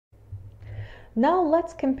Now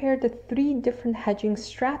let's compare the three different hedging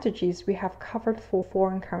strategies we have covered for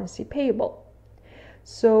foreign currency payable.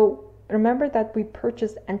 So remember that we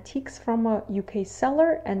purchased antiques from a UK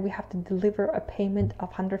seller and we have to deliver a payment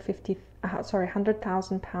of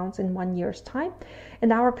 £100,000 in 1 year's time.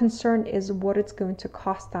 And our concern is what it's going to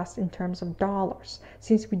cost us in terms of dollars,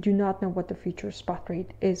 since we do not know what the future spot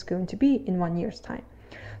rate is going to be in 1 year's time.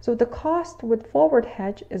 So the cost with forward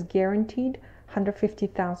hedge is guaranteed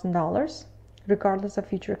 $150,000. Regardless of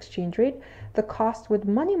future exchange rate. The cost with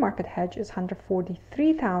money market hedge is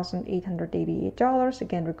 $143,888,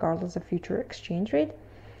 again regardless of future exchange rate.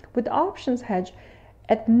 With options hedge,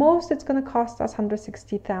 at most it's going to cost us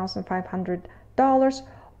 $160,500,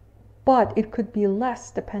 but it could be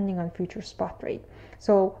less depending on future spot rate.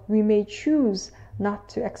 So we may choose not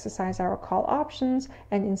to exercise our call options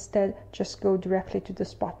and instead just go directly to the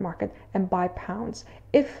spot market and buy pounds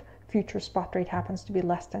if future spot rate happens to be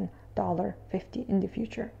less than $1.50 in the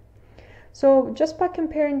future. So just by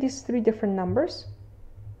comparing these three different numbers,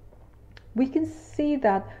 we can see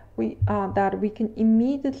that we can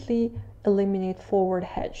immediately eliminate forward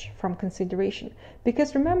hedge from consideration,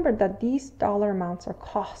 because remember that these dollar amounts are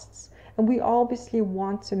costs and we obviously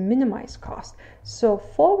want to minimize cost. So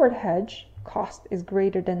forward hedge cost is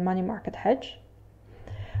greater than money market hedge.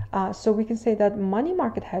 So we can say that money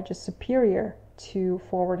market hedge is superior to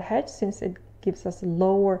forward hedge since it gives us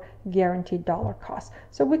lower guaranteed dollar cost.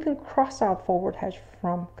 So we can cross out forward hedge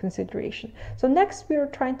from consideration. So next we are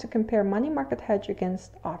trying to compare money market hedge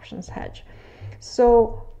against options hedge.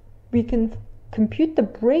 So we can compute the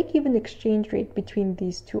break-even exchange rate between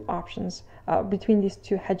these two options, between these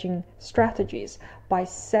two hedging strategies by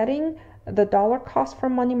setting the dollar cost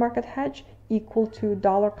from money market hedge equal to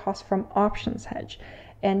dollar cost from options hedge.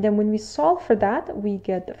 And then when we solve for that, we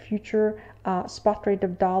get the future spot rate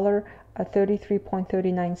of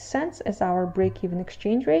 $33.39 as our break-even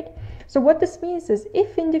exchange rate. So what this means is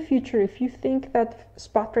if in the future, if you think that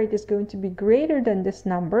spot rate is going to be greater than this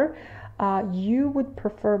number, you would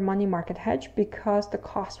prefer money market hedge because the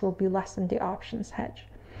cost will be less than the options hedge.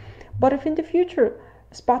 But if in the future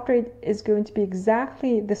spot rate is going to be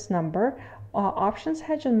exactly this number, options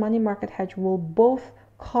hedge and money market hedge will both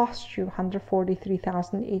cost you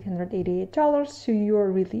 $143,888, so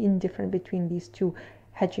you're really indifferent between these two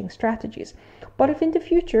hedging strategies. But if in the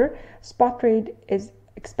future spot rate is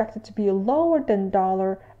expected to be lower than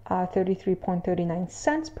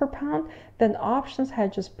 $33.39 per pound, then options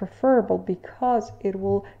hedge is preferable because it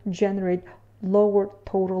will generate lower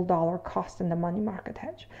total dollar cost than the money market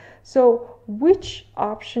hedge. So which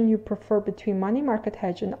option you prefer between money market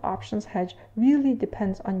hedge and options hedge really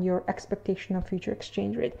depends on your expectation of future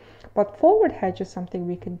exchange rate. But forward hedge is something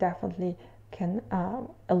we can definitely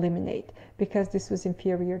eliminate because this was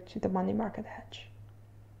inferior to the money market hedge.